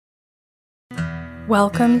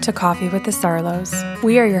Welcome to Coffee with the Sarlos.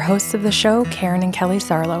 We are your hosts of the show, Karen and Kelly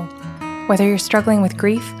Sarlo. Whether you're struggling with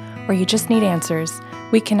grief or you just need answers,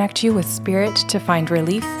 we connect you with spirit to find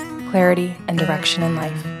relief, clarity, and direction in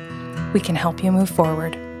life. We can help you move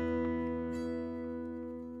forward.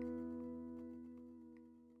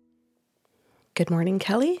 Good morning,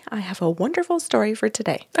 Kelly. I have a wonderful story for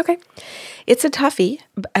today. Okay. It's a toughie,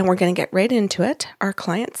 and we're going to get right into it. Our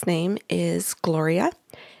client's name is Gloria,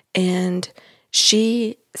 and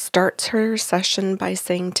she starts her session by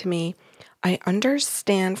saying to me, I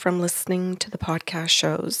understand from listening to the podcast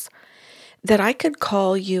shows that I could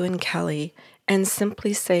call you and Kelly and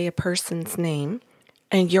simply say a person's name,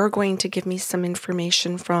 and you're going to give me some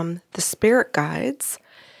information from the spirit guides.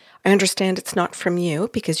 I understand it's not from you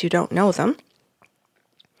because you don't know them.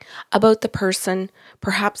 About the person,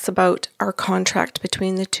 perhaps about our contract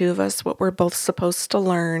between the two of us, what we're both supposed to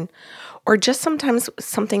learn, or just sometimes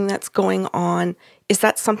something that's going on. Is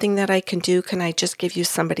that something that I can do? Can I just give you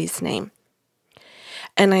somebody's name?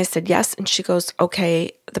 And I said, yes. And she goes,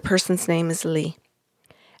 okay, the person's name is Lee.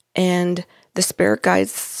 And the spirit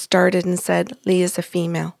guides started and said, Lee is a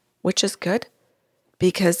female, which is good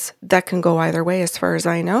because that can go either way as far as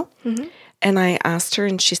I know. Mm-hmm. And I asked her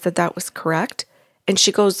and she said that was correct. And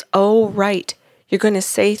she goes, oh, right. You're going to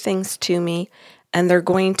say things to me and they're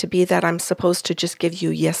going to be that I'm supposed to just give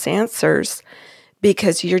you yes answers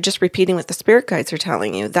because you're just repeating what the spirit guides are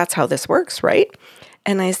telling you. That's how this works, right?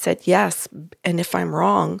 And I said, yes. And if I'm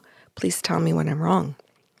wrong, please tell me when I'm wrong.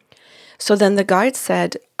 So then the guide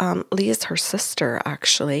said, Lee is her sister,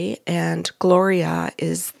 actually, and Gloria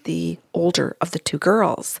is the older of the two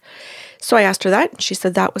girls. So I asked her that, and she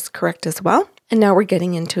said that was correct as well. And now we're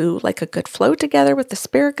getting into like a good flow together with the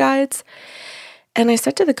spirit guides. And I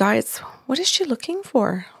said to the guides, what is she looking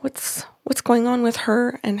for? What's going on with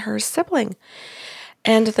her and her sibling?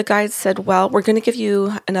 And the guides said, well, we're going to give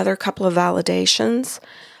you another couple of validations.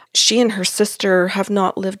 She and her sister have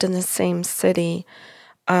not lived in the same city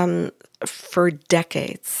for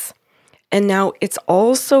decades. And now it's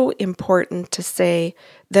also important to say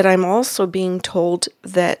that I'm also being told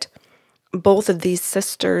that both of these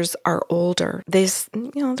sisters are older.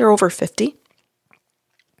 They're over 50.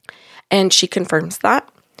 And she confirms that.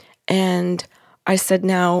 And I said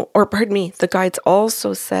the guides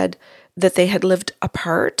also said that they had lived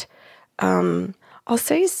apart. I'll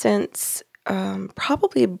say since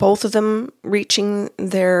probably both of them reaching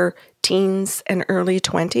their teens and early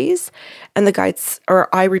 20s. And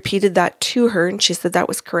I repeated that to her and she said that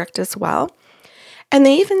was correct as well. And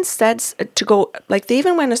they even said they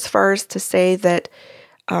even went as far as to say that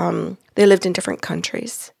they lived in different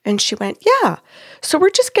countries. And she went, yeah, so we're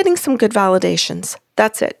just getting some good validations.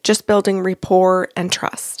 That's it, just building rapport and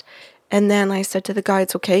trust. And then I said to the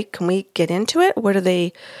guides, okay, can we get into it?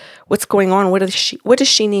 What's going on? What does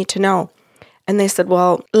she need to know? And they said,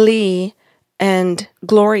 well, Lee and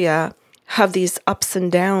Gloria have these ups and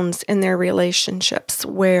downs in their relationships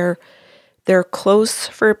where they're close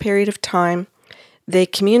for a period of time. They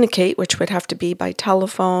communicate, which would have to be by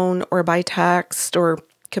telephone or by text or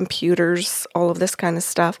computers, all of this kind of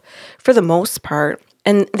stuff for the most part.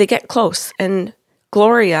 And they get close. And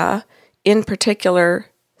Gloria, in particular,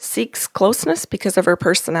 seeks closeness because of her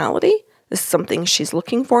personality. This is something she's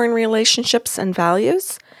looking for in relationships and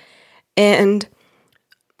values. And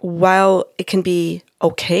while it can be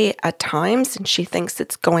okay at times and she thinks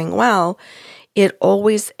it's going well, it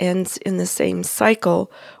always ends in the same cycle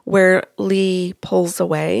where Lee pulls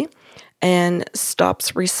away and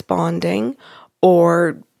stops responding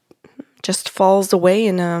or just falls away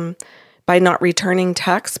by not returning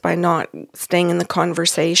texts, by not staying in the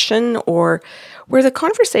conversation, or where the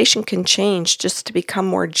conversation can change just to become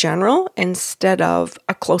more general instead of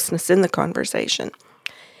a closeness in the conversation.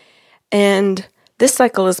 And this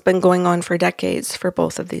cycle has been going on for decades for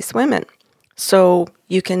both of these women. So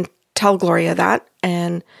you can tell Gloria that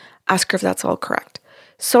and ask her if that's all correct.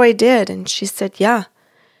 So I did, and she said, yeah.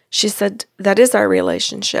 She said, that is our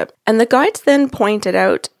relationship. And the guides then pointed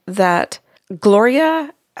out that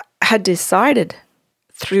Gloria had decided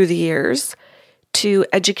through the years to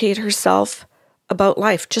educate herself about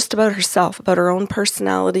life, just about herself, about her own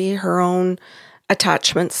personality, her own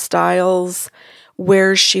attachment styles,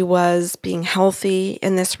 where she was being healthy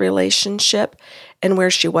in this relationship and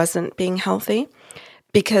where she wasn't being healthy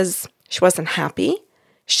because she wasn't happy.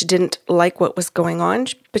 She didn't like what was going on,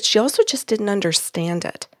 but she also just didn't understand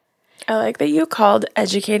it. I like that you called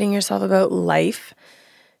educating yourself about life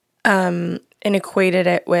and equated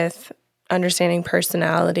it with understanding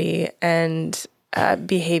personality and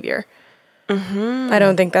behavior. Mm-hmm. I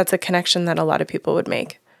don't think that's a connection that a lot of people would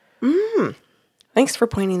make. Mm. Thanks for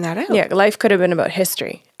pointing that out. Yeah, life could have been about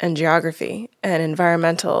history and geography and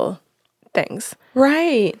environmental things.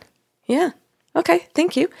 Right. Yeah. Okay.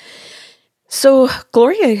 Thank you. So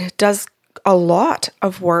Gloria does a lot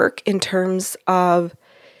of work in terms of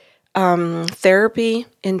therapy,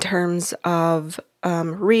 in terms of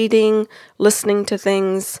reading, listening to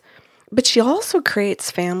things, but she also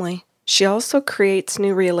creates family. She also creates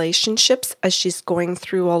new relationships as she's going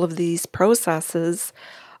through all of these processes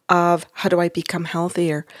of how do I become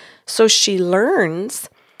healthier. So she learns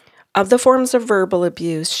of the forms of verbal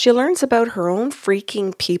abuse. She learns about her own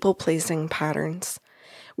freaking people-pleasing patterns,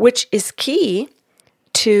 which is key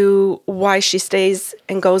to why she stays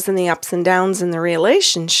and goes in the ups and downs in the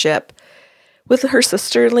relationship with her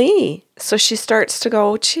sister Lee. So she starts to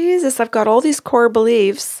go, Jesus, I've got all these core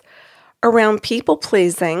beliefs around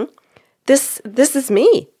people-pleasing. This is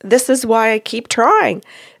me. This is why I keep trying.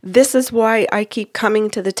 This is why I keep coming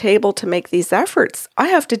to the table to make these efforts. I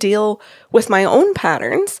have to deal with my own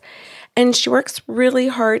patterns. And she works really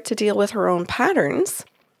hard to deal with her own patterns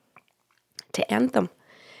to end them.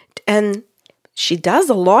 And she does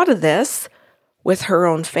a lot of this with her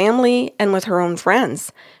own family and with her own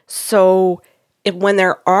friends. So when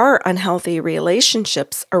there are unhealthy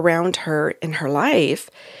relationships around her in her life,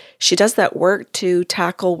 she does that work to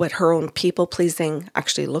tackle what her own people-pleasing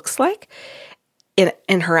actually looks like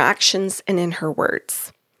in her actions and in her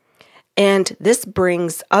words. And this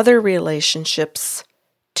brings other relationships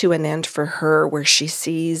to an end for her where she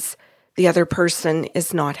sees the other person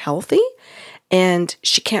is not healthy and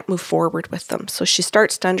she can't move forward with them. So she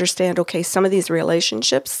starts to understand, okay, some of these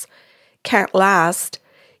relationships can't last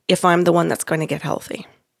if I'm the one that's going to get healthy.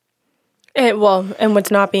 And what's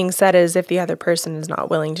not being said is if the other person is not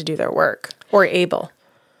willing to do their work or able.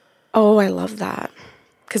 Oh, I love that.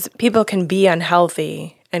 Because people can be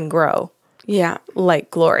unhealthy and grow. Yeah.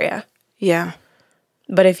 Like Gloria. Yeah.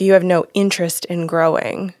 But if you have no interest in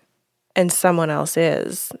growing and someone else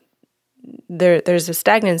is, there's a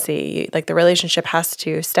stagnancy. Like the relationship has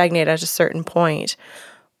to stagnate at a certain point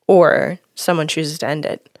or someone chooses to end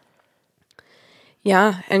it.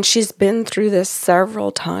 Yeah, and she's been through this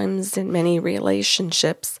several times in many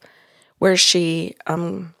relationships where she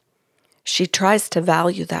tries to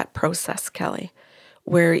value that process, Kelly,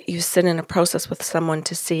 where you sit in a process with someone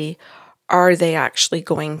to see, are they actually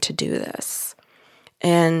going to do this?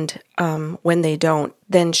 And when they don't,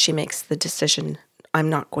 then she makes the decision,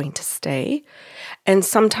 I'm not going to stay. And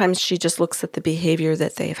sometimes she just looks at the behavior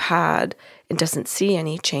that they've had and doesn't see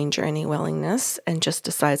any change or any willingness and just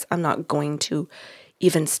decides, I'm not going to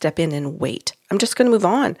even step in and wait. I'm just going to move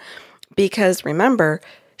on. Because remember,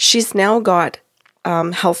 she's now got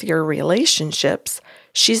healthier relationships.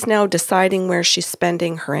 She's now deciding where she's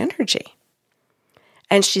spending her energy.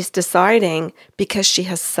 And she's deciding because she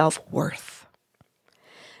has self-worth.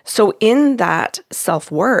 So in that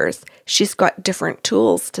self-worth, she's got different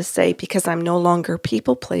tools to say, because I'm no longer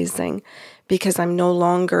people-pleasing, because I'm no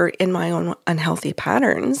longer in my own unhealthy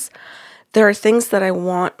patterns, there are things that I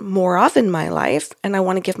want more of in my life, and I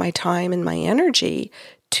want to give my time and my energy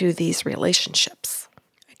to these relationships.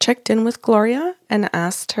 I checked in with Gloria and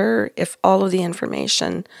asked her if all of the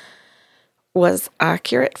information was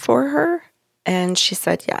accurate for her, and she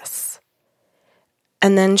said yes.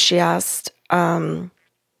 And then she asked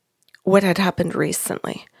what had happened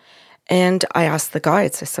recently. And I asked the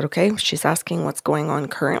guides, I said, okay, she's asking what's going on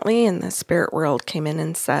currently, and the spirit world came in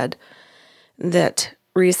and said that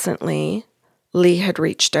recently Lee had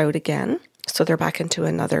reached out again, so they're back into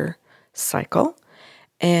another cycle.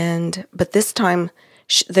 But this time,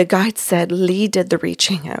 the guide said Lee did the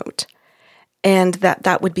reaching out, and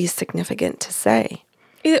that would be significant to say.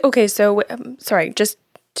 Okay, so sorry, just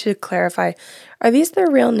to clarify, are these their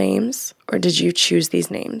real names, or did you choose these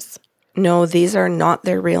names? No, these are not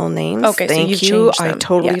their real names. Okay, Thank so you've you. changed them. I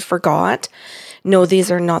totally forgot. No,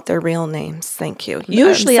 these are not their real names. Thank you.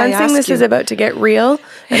 Usually I'm sensing this is about to get real,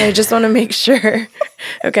 and I just want to make sure.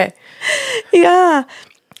 Okay. Yeah.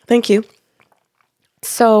 Thank you.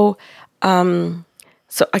 So I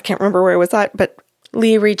can't remember where I was at, but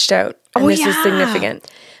Lee reached out, and this is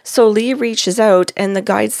significant. So Lee reaches out, and the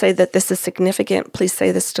guides say that this is significant. Please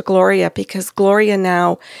say this to Gloria, because Gloria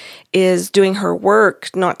now is doing her work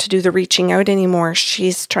not to do the reaching out anymore.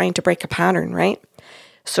 She's trying to break a pattern, right?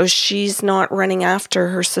 So she's not running after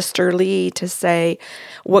her sister Lee to say,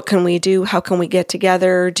 what can we do? How can we get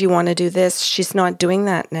together? Do you want to do this? She's not doing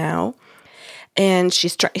that now. And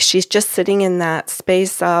she's just sitting in that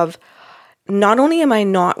space of, not only am I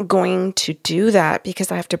not going to do that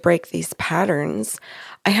because I have to break these patterns,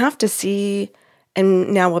 I have to see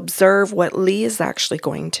and now observe what Lee is actually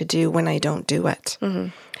going to do when I don't do it. Mm-hmm.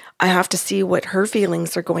 I have to see what her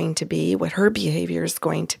feelings are going to be, what her behavior is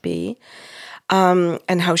going to be,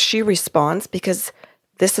 and how she responds, because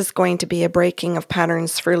this is going to be a breaking of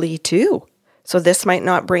patterns for Lee too. So this might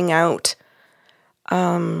not bring out,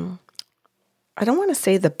 I don't want to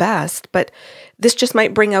say the best, but this just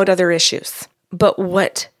might bring out other issues. But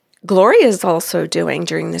what Gloria is also doing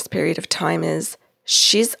during this period of time is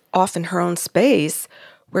she's off in her own space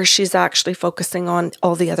where she's actually focusing on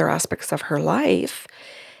all the other aspects of her life,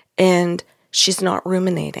 and she's not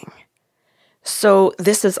ruminating. So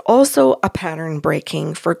this is also a pattern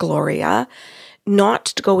breaking for Gloria, not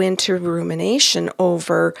to go into rumination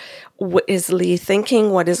over what is Lee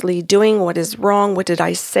thinking, what is Lee doing, what is wrong, what did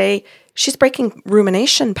I say. She's breaking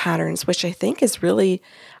rumination patterns, which I think is really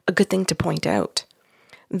a good thing to point out.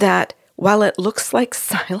 That while it looks like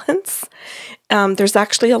silence, there's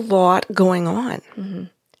actually a lot going on. Mm-hmm.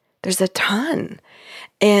 There's a ton.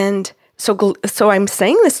 And so I'm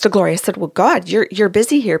saying this to Gloria. I said, well, God, you're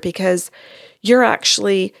busy here because you're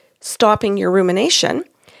actually stopping your rumination,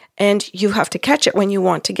 and you have to catch it when you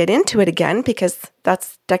want to get into it again, because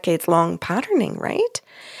that's decades-long patterning, right?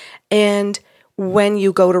 And when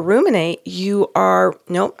you go to ruminate, you are,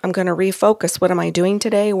 nope, I'm going to refocus. What am I doing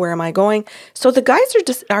today? Where am I going? So the guides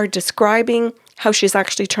are describing how she's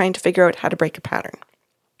actually trying to figure out how to break a pattern.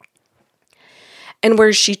 And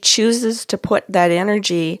where she chooses to put that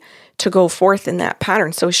energy to go forth in that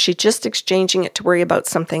pattern. So is she just exchanging it to worry about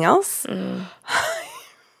something else? Mm.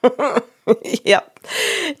 Yep.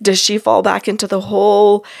 Does she fall back into the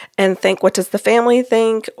hole and think, what does the family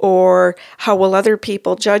think? Or how will other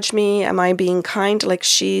people judge me? Am I being kind? Like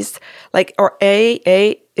she's like, or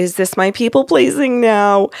is this my people pleasing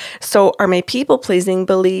now? So are my people pleasing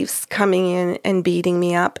beliefs coming in and beating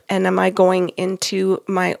me up? And am I going into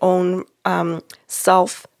my own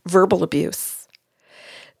self verbal abuse?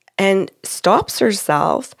 And stops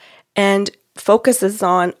herself and focuses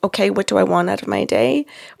on, okay, what do I want out of my day?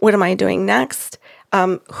 What am I doing next?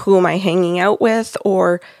 Who am I hanging out with?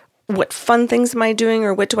 Or what fun things am I doing?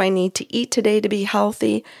 Or what do I need to eat today to be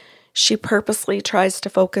healthy? She purposely tries to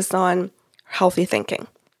focus on healthy thinking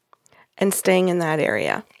and staying in that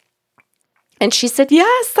area. And she said,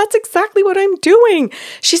 yes, that's exactly what I'm doing.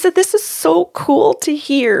 She said, this is so cool to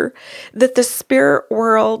hear that the spirit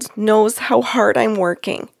world knows how hard I'm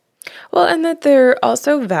working. Well, and that they're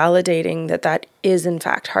also validating that is, in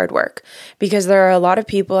fact, hard work. Because there are a lot of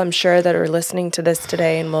people, I'm sure, that are listening to this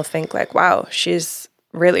today and will think like, wow, she's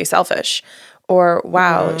really selfish. Or,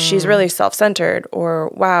 wow, she's really self-centered. Or,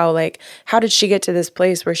 wow, like, how did she get to this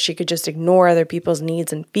place where she could just ignore other people's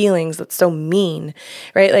needs and feelings? That's so mean,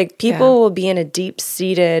 right? Like, people will be in a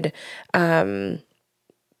deep-seated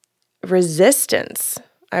resistance.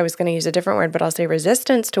 I was going to use a different word, but I'll say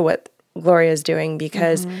resistance to what Gloria is doing,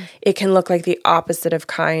 because it can look like the opposite of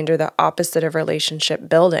kind or the opposite of relationship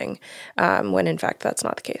building, when in fact that's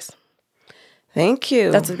not the case. Thank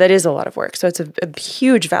you. That is a lot of work. So it's a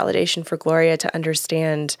huge validation for Gloria to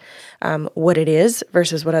understand what it is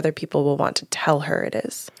versus what other people will want to tell her it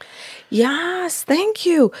is. Yes, thank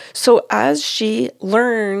you. So as she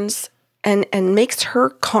learns and makes her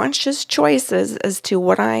conscious choices as to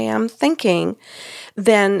what I am thinking,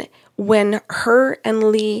 then when her and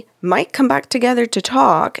Lee might come back together to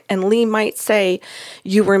talk, and Lee might say,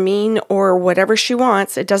 you were mean, or whatever she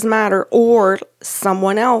wants, it doesn't matter, or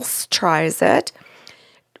someone else tries it,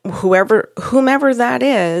 whomever that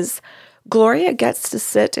is, Gloria gets to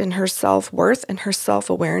sit in her self-worth and her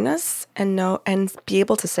self-awareness and know and be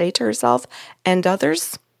able to say to herself and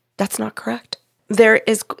others, that's not correct.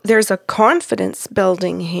 There's a confidence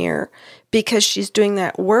building here because she's doing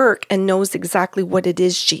that work and knows exactly what it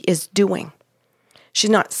is she is doing. She's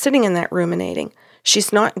not sitting in that ruminating.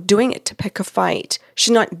 She's not doing it to pick a fight.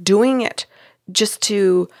 She's not doing it just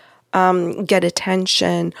to get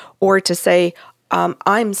attention or to say,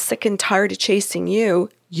 I'm sick and tired of chasing you.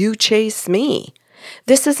 You chase me.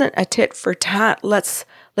 This isn't a tit for tat. Let's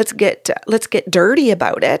get dirty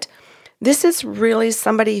about it. This is really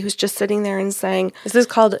somebody who's just sitting there and saying, this is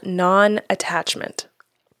called non-attachment.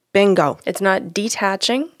 Bingo. It's not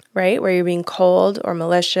detaching, right? Where you're being cold or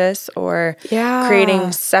malicious or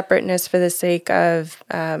creating separateness for the sake of,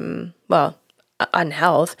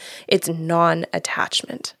 unhealth. It's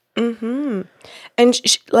non-attachment. Mm-hmm. And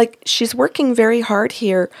she's working very hard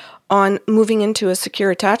here on moving into a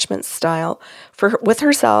secure attachment style with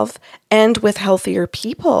herself and with healthier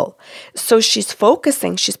people. So she's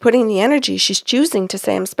focusing, she's putting the energy, she's choosing to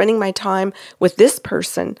say, I'm spending my time with this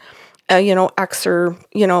person, X or,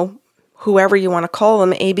 whoever you want to call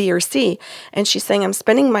them, A, B, or C. And she's saying, I'm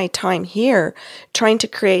spending my time here trying to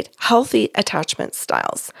create healthy attachment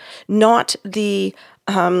styles, not the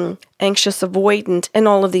anxious, avoidant, and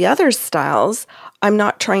all of the other styles. I'm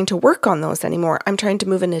not trying to work on those anymore. I'm trying to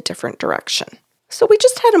move in a different direction. So we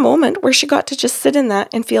just had a moment where she got to just sit in that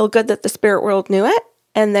and feel good that the spirit world knew it.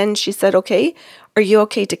 And then she said, okay, are you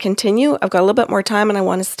okay to continue? I've got a little bit more time and I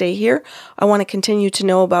want to stay here. I want to continue to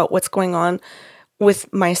know about what's going on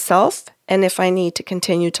with myself and if I need to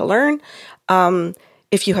continue to learn.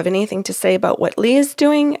 If you have anything to say about what Lee is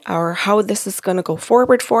doing or how this is going to go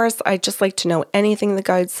forward for us, I'd just like to know anything the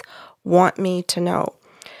guides want me to know.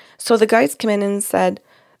 So the guides came in and said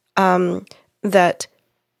that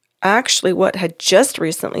actually what had just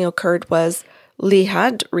recently occurred was Lee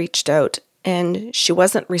had reached out and she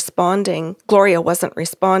wasn't responding. Gloria wasn't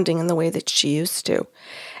responding in the way that she used to.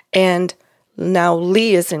 And now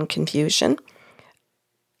Lee is in confusion.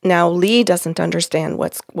 Now Lee doesn't understand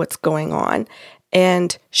what's going on.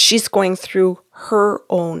 And she's going through her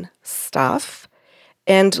own stuff.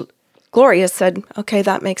 And Gloria said, okay,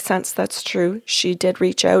 that makes sense. That's true. She did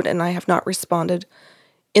reach out and I have not responded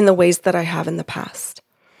in the ways that I have in the past.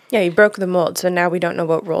 Yeah, you broke the mold. So now we don't know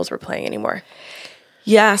what roles we're playing anymore.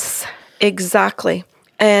 Yes, exactly.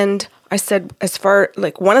 And I said,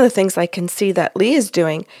 one of the things I can see that Lee is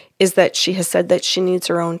doing is that she has said that she needs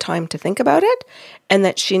her own time to think about it and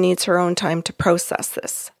that she needs her own time to process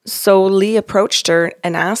this. So Lee approached her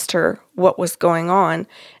and asked her what was going on.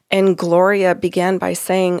 And Gloria began by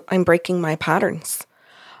saying, I'm breaking my patterns.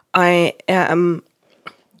 I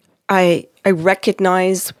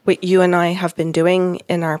recognize what you and I have been doing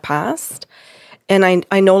in our past, and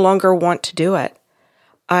I no longer want to do it.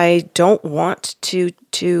 I don't want to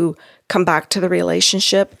come back to the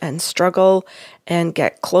relationship and struggle and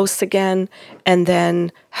get close again and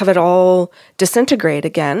then have it all disintegrate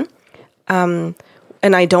again. And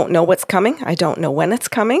I don't know what's coming. I don't know when it's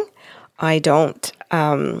coming. I don't,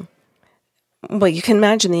 well, you can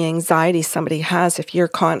imagine the anxiety somebody has if you're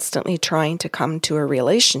constantly trying to come to a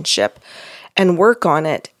relationship and work on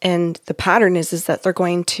it. And the pattern is that they're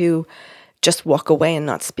going to just walk away and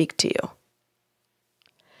not speak to you.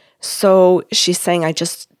 So she's saying, I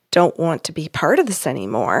just don't want to be part of this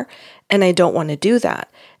anymore. And I don't want to do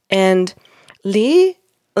that. And Lee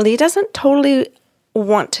doesn't totally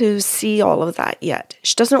want to see all of that yet.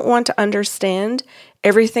 She doesn't want to understand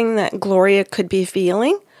everything that Gloria could be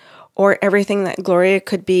feeling or everything that Gloria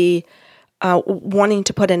could be wanting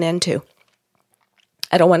to put an end to.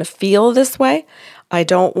 I don't want to feel this way. I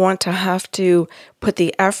don't want to have to put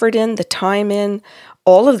the effort in, the time in,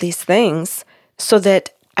 all of these things so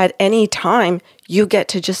that at any time you get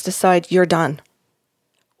to just decide you're done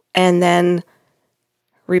and then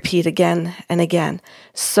repeat again and again.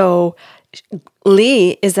 So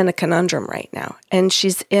Lee is in a conundrum right now, and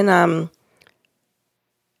she's in a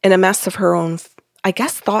mess of her own, I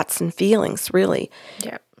guess, thoughts and feelings, really.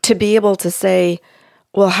 Yeah. To be able to say,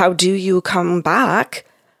 well, how do you come back?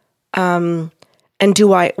 And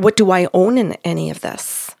what do I own in any of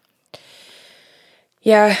this?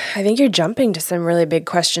 Yeah, I think you're jumping to some really big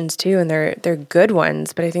questions too, and they're good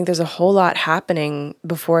ones, but I think there's a whole lot happening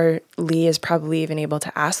before Lee is probably even able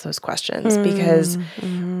to ask those questions because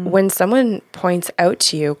when someone points out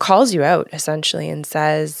to you, calls you out essentially and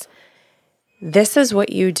says, this is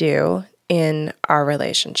what you do in our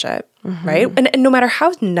relationship, right? And no matter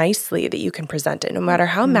how nicely that you can present it, no matter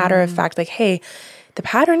how matter of fact, like, hey, the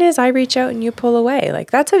pattern is I reach out and you pull away. Like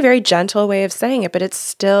that's a very gentle way of saying it, but it's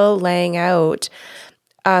still laying out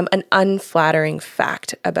an unflattering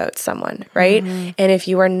fact about someone, right? And if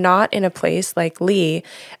you are not in a place like Lee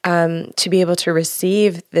to be able to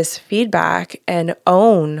receive this feedback and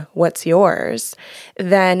own what's yours,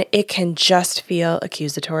 then it can just feel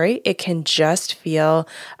accusatory. It can just feel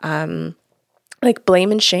like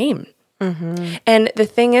blame and shame. And the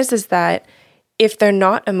thing is that if they're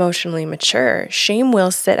not emotionally mature, shame will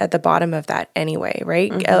sit at the bottom of that anyway,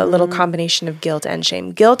 right? A little combination of guilt and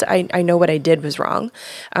shame. Guilt, I know what I did was wrong,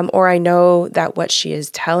 or I know that what she is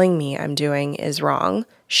telling me I'm doing is wrong.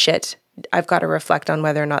 Shit, I've got to reflect on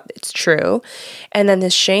whether or not it's true. And then the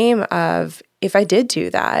shame of, if I did do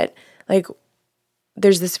that, like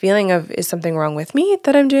there's this feeling of, is something wrong with me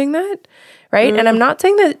that I'm doing that, right? And I'm not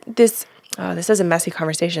saying that this is a messy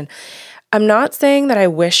conversation. I'm not saying that I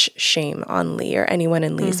wish shame on Lee or anyone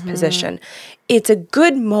in Lee's position. It's a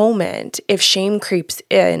good moment if shame creeps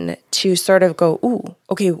in to sort of go, ooh,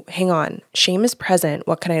 okay, hang on. Shame is present.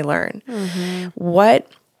 What can I learn? What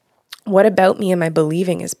about me am I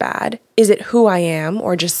believing is bad? Is it who I am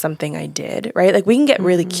or just something I did, right? Like we can get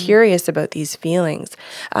really curious about these feelings.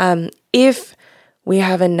 If we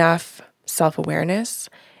have enough self-awareness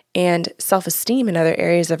and self-esteem in other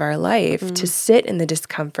areas of our life to sit in the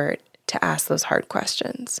discomfort to ask those hard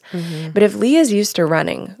questions. But if Leah's used to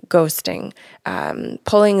running, ghosting,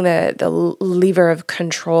 pulling the lever of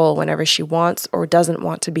control whenever she wants or doesn't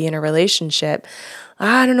want to be in a relationship,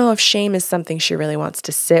 I don't know if shame is something she really wants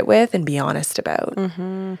to sit with and be honest about.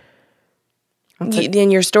 And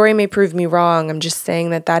your story may prove me wrong. I'm just saying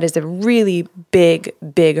that is a really big,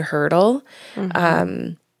 big hurdle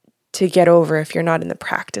to get over if you're not in the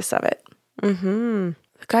practice of it. The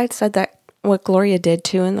guide said that what Gloria did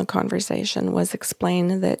too in the conversation was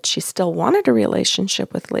explain that she still wanted a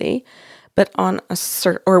relationship with Lee, but on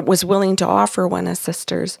or was willing to offer one as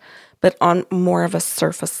sisters, but on more of a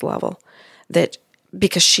surface level, that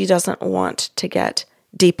because she doesn't want to get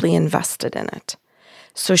deeply invested in it.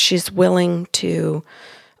 So she's willing to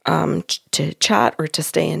chat or to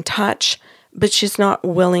stay in touch, but she's not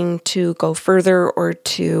willing to go further or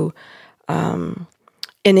to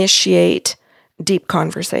initiate deep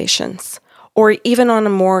conversations, or even on a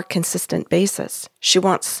more consistent basis. She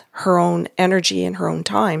wants her own energy and her own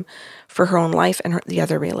time for her own life and the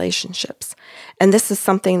other relationships. And this is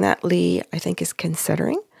something that Lee, I think, is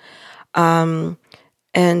considering. And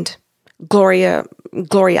Gloria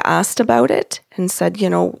asked about it and said,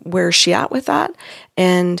 where's she at with that?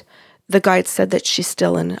 And the guide said that she's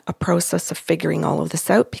still in a process of figuring all of this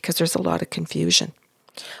out because there's a lot of confusion.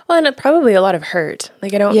 Well, and probably a lot of hurt.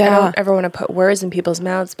 Like I don't ever want to put words in people's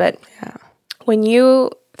mouths, but when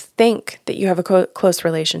you think that you have a close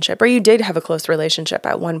relationship, or you did have a close relationship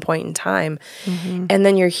at one point in time, and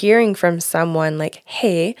then you're hearing from someone like,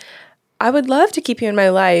 hey, I would love to keep you in my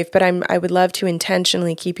life, but I would love to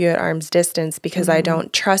intentionally keep you at arm's distance because I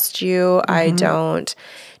don't trust you. I don't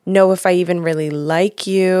know if I even really like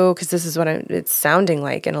you, because this is what it's sounding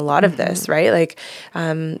like in a lot of this, right? Like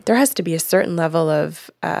there has to be a certain level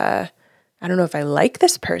of I don't know if I like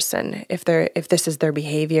this person, if this is their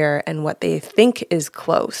behavior and what they think is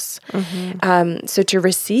close. So to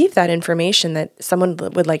receive that information that someone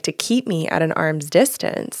would like to keep me at an arm's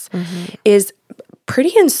distance is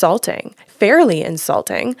pretty insulting, fairly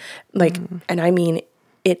insulting. Like, and I mean,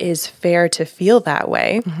 it is fair to feel that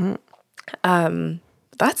way.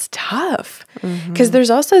 That's tough, because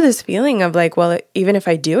there's also this feeling of like, well, even if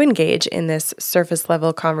I do engage in this surface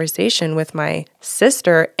level conversation with my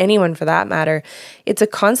sister, anyone for that matter, it's a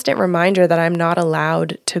constant reminder that I'm not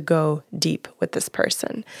allowed to go deep with this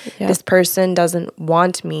person. Yeah. This person doesn't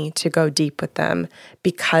want me to go deep with them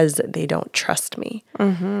because they don't trust me.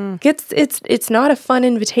 It's not a fun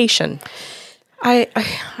invitation.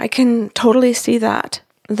 I can totally see that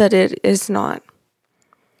it is not.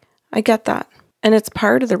 I get that. And it's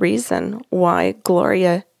part of the reason why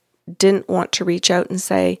Gloria didn't want to reach out and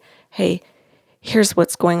say, hey, here's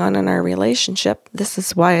what's going on in our relationship. This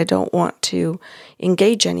is why I don't want to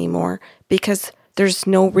engage anymore, because there's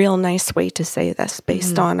no real nice way to say this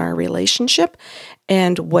based on our relationship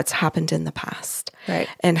and what's happened in the past. Right.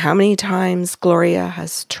 And how many times Gloria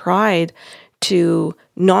has tried to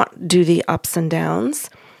not do the ups and downs,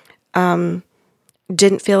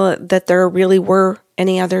 didn't feel that there really were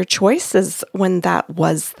any other choices when that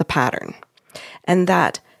was the pattern, and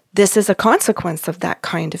that this is a consequence of that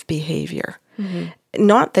kind of behavior.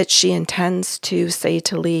 Not that she intends to say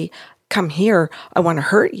to Lee, come here, I want to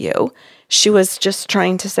hurt you. She was just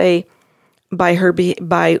trying to say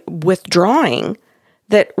by withdrawing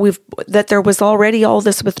that there was already all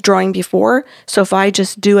this withdrawing before. So if I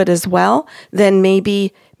just do it as well, then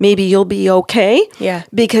maybe you'll be okay. Yeah.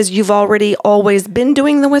 Because you've already always been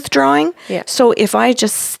doing the withdrawing. Yeah. So if I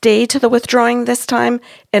just stay to the withdrawing this time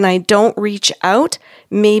and I don't reach out,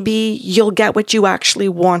 maybe you'll get what you actually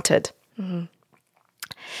wanted.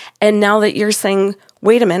 And now that you're saying,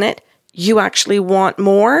 wait a minute, you actually want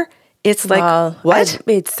more, it's like, well, what?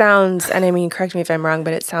 It sounds, and I mean, correct me if I'm wrong,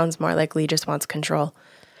 but it sounds more like Lee just wants control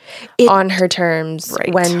on her terms,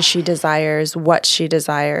 right, when she desires, what she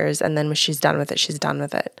desires, and then when she's done with it, she's done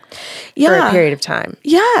with it for a period of time.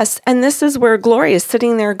 Yes, and this is where Gloria is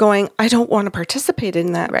sitting there going, I don't want to participate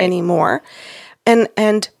in that anymore.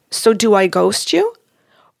 And so do I ghost you?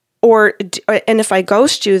 And if I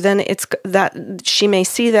ghost you, then it's that she may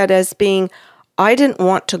see that as being, I didn't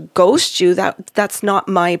want to ghost you. That's not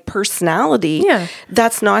my personality. Yeah.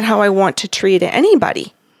 That's not how I want to treat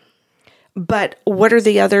anybody. But what are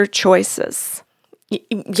the other choices?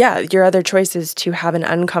 Yeah, your other choice is to have an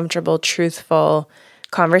uncomfortable, truthful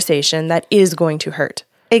conversation that is going to hurt.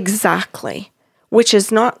 Exactly. Which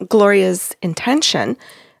is not Gloria's intention,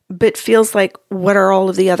 but feels like, what are all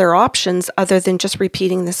of the other options other than just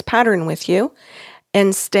repeating this pattern with you?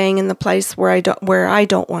 and staying in the place where I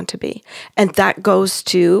don't want to be. And that goes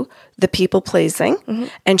to the people pleasing,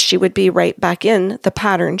 and she would be right back in the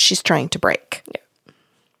pattern she's trying to break. Yeah.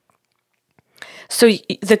 So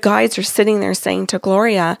the guides are sitting there saying to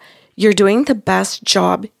Gloria, you're doing the best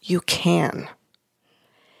job you can.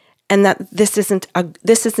 And that this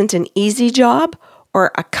isn't an easy job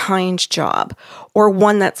or a kind job or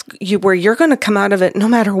one where you're going to come out of it no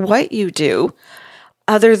matter what you do,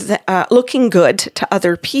 other than looking good to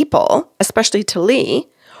other people, especially to Lee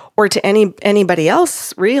or to anybody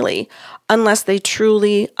else really, unless they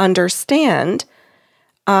truly understand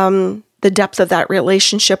the depth of that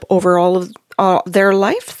relationship over all of their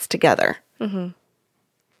lives together.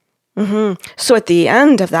 So at the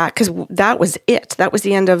end of that, because that was it, that was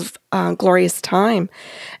the end of Gloria's time.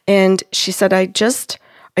 And she said, I just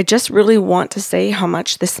really want to say how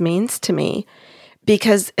much this means to me,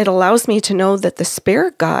 because it allows me to know that the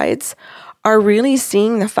spirit guides are really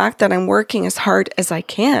seeing the fact that I'm working as hard as I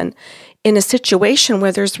can in a situation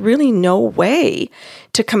where there's really no way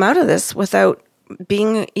to come out of this without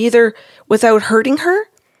hurting her,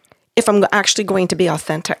 if I'm actually going to be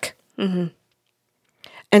authentic.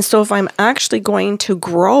 And so if I'm actually going to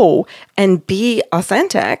grow and be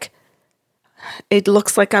authentic, it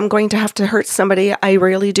looks like I'm going to have to hurt somebody I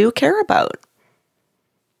really do care about,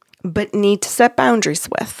 but need to set boundaries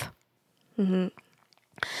with.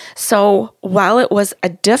 So while it was a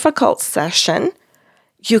difficult session,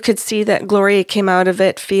 you could see that Gloria came out of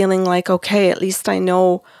it feeling like, okay, at least I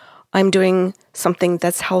know I'm doing something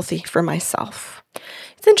that's healthy for myself.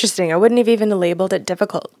 It's interesting. I wouldn't have even labeled it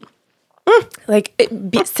difficult.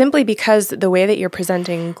 Simply because the way that you're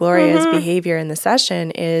presenting Gloria's behavior in the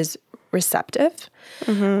session is receptive,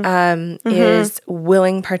 is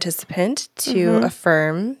willing participant to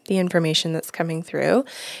affirm the information that's coming through.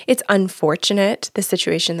 It's unfortunate, the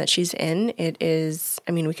situation that she's in. It is,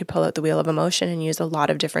 we could pull out the wheel of emotion and use a lot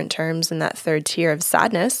of different terms in that third tier of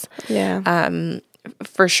sadness. Yeah.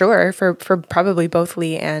 For sure, for probably both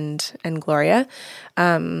Lee and Gloria.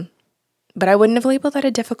 But I wouldn't have labeled that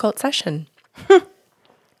a difficult session.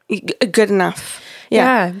 Good enough.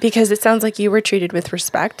 Yeah, because it sounds like you were treated with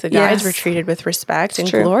respect. The guides were treated with respect. And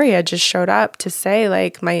true. Gloria just showed up to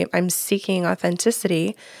say, I'm seeking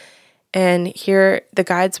authenticity. And here the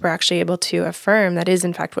guides were actually able to affirm that is,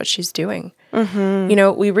 in fact, what she's doing.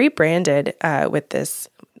 We rebranded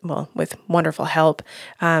with wonderful help,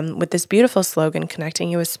 with this beautiful slogan, connecting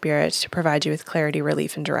you with spirit to provide you with clarity,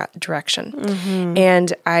 relief, and direction.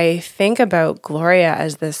 And I think about Gloria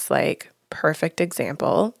as this perfect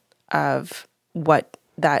example of what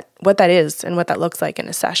that is and what that looks like in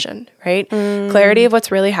a session, right? Clarity of what's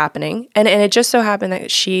really happening. And it just so happened that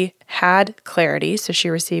she had clarity, so she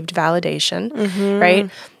received validation, right?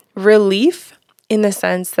 Relief in the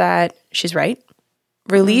sense that she's right.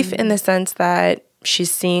 Relief in the sense that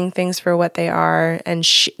she's seeing things for what they are, and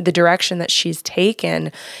the direction that she's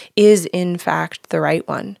taken is in fact the right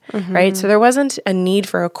one, right? So there wasn't a need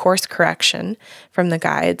for a course correction from the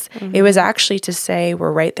guides. It was actually to say,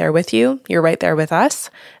 we're right there with you, you're right there with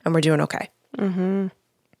us, and we're doing okay.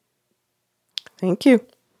 Thank you.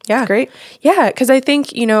 Yeah. That's great. Yeah, because I think,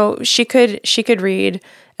 she could read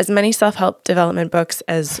as many self-help development books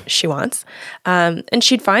as she wants, and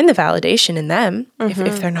she'd find the validation in them if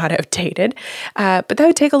they're not outdated, but that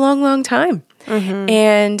would take a long, long time.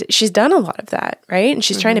 And she's done a lot of that, right? And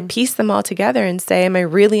she's trying to piece them all together and say, am I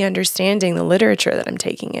really understanding the literature that I'm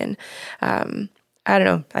taking in? I don't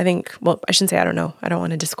know. I shouldn't say I don't know. I don't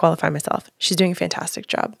want to disqualify myself. She's doing a fantastic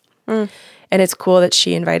job. And it's cool that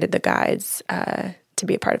she invited the guides to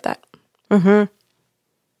be a part of that.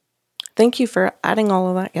 Thank you for adding all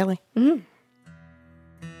of that, Kelly.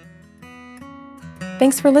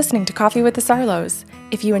 Thanks for listening to Coffee with the Sarlos.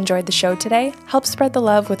 If you enjoyed the show today, help spread the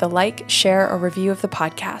love with a like, share, or review of the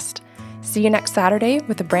podcast. See you next Saturday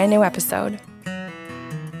with a brand new episode.